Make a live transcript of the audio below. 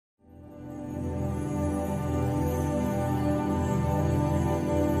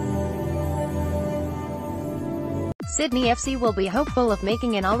Sydney FC will be hopeful of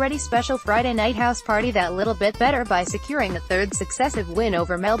making an already special Friday night house party that little bit better by securing a third successive win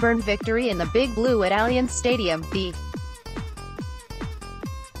over Melbourne Victory in the Big Blue at Allianz Stadium. The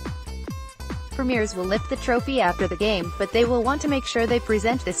Premiers will lift the trophy after the game, but they will want to make sure they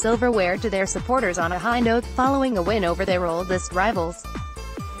present the silverware to their supporters on a high note, following a win over their oldest rivals.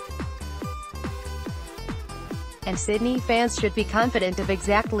 And Sydney fans should be confident of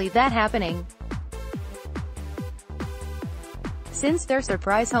exactly that happening. Since their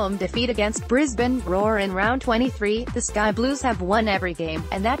surprise home defeat against Brisbane Ro in round 23, the Sky Blues have won every game,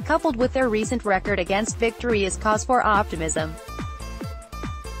 and that coupled with their recent record against Victory is cause for optimism.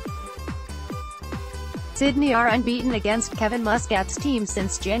 Sydney are unbeaten against Kevin Muscat's team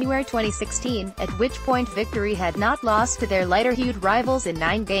since January 2016, at which point Victory had not lost to their lighter-hued rivals in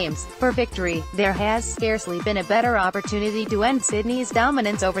 9 games. For Victory, there has scarcely been a better opportunity to end Sydney's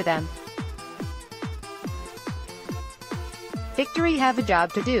dominance over them. Victory have a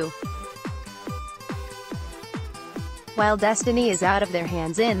job to do. While destiny is out of their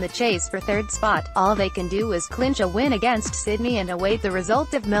hands in the chase for third spot, all they can do is clinch a win against Sydney and await the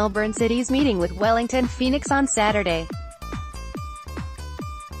result of Melbourne City's meeting with Wellington Phoenix on Saturday.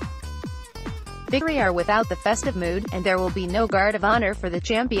 Victory are without the festive mood, and there will be no guard of honour for the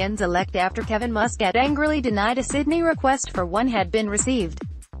champions-elect after Kevin Muscat angrily denied a Sydney request for one had been received.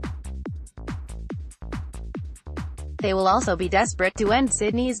 They will also be desperate to end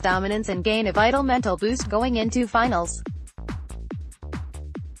Sydney's dominance and gain a vital mental boost going into finals.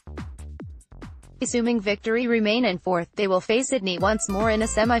 Assuming Victory remain in fourth, they will face Sydney once more in a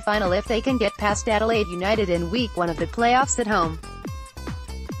semi-final if they can get past Adelaide United in week 1 of the playoffs at home.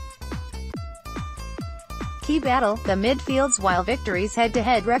 Key battle, the midfields. While Victory's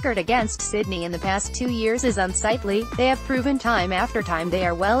head-to-head record against Sydney in the past 2 years is unsightly, they have proven time after time they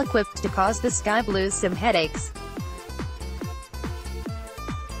are well equipped to cause the Sky Blues some headaches.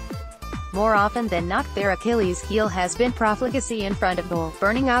 More often than not, their Achilles heel has been profligacy in front of goal,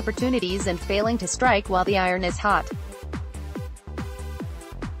 burning opportunities and failing to strike while the iron is hot.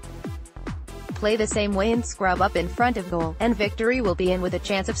 Play the same way and scrub up in front of goal, and Victory will be in with a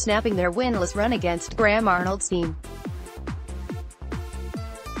chance of snapping their winless run against Graham Arnold's team.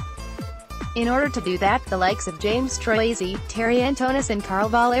 In order to do that, the likes of James Troisi, Terry Antonis and Carl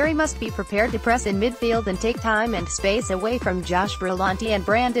Valeri must be prepared to press in midfield and take time and space away from Josh Brillante and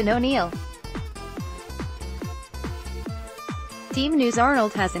Brandon O'Neill. Team News: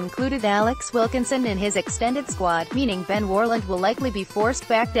 Arnold has included Alex Wilkinson in his extended squad, meaning Ben Warland will likely be forced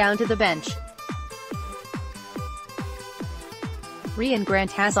back down to the bench. Ryan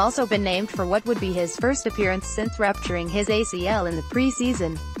Grant has also been named for what would be his first appearance since rupturing his ACL in the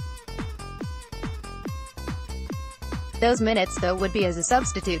pre-season. Those minutes, though, would be as a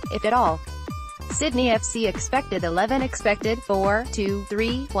substitute, if at all. Sydney FC expected 11 expected: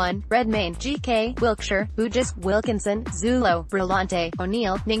 4-2-3-1, Redmayne, GK, Wilkshire, Bugis, Wilkinson, Zulo, Brillante,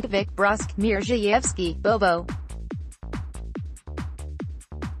 O'Neill, Ninkovic, Brusk, Mirziejewski, Bobo.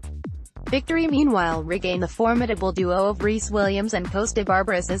 Victory meanwhile regain the formidable duo of Rhys Williams and Costa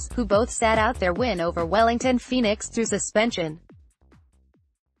Barbarouses, who both sat out their win over Wellington Phoenix through suspension.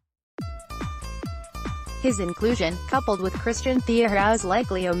 His inclusion, coupled with Christian Theoharu's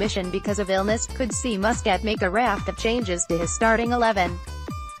likely omission because of illness, could see Muscat make a raft of changes to his starting 11.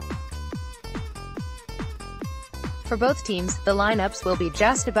 For both teams, the lineups will be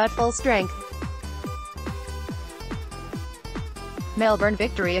just about full strength. Melbourne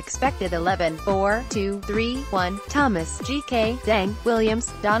Victory expected 11, 4-2-3-1, Thomas, GK, Deng,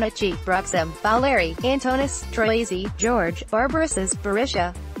 Williams, Donachi, Bruxham, Valeri, Antonis, Troisi, George, Barbarouses,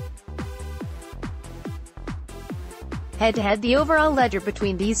 Barisha. Head-to-head, the overall ledger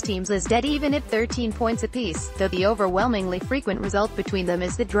between these teams is dead even at 13 points apiece, though the overwhelmingly frequent result between them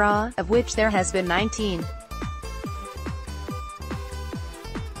is the draw, of which there has been 19.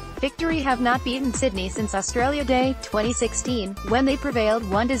 Victory have not beaten Sydney since Australia Day 2016, when they prevailed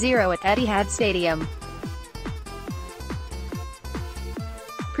 1-0 at Etihad Stadium.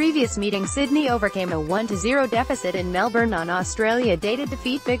 Previous meeting, Sydney overcame a 1-0 deficit in Melbourne on Australia Day to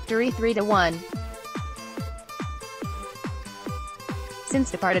defeat Victory 3-1.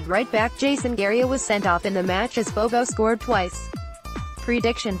 Since departed right-back Jason Garia was sent off in the match as Bobo scored twice.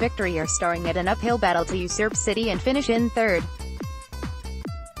 Prediction: Victory are starring at an uphill battle to usurp City and finish in third.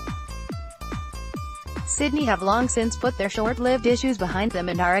 Sydney have long since put their short-lived issues behind them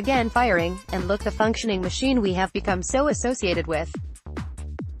and are again firing, and look the functioning machine we have become so associated with.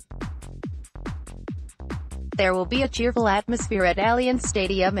 There will be a cheerful atmosphere at Allianz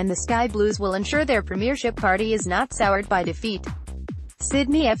Stadium and the Sky Blues will ensure their premiership party is not soured by defeat.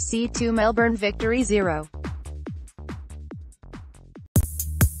 Sydney FC 2 Melbourne Victory 0.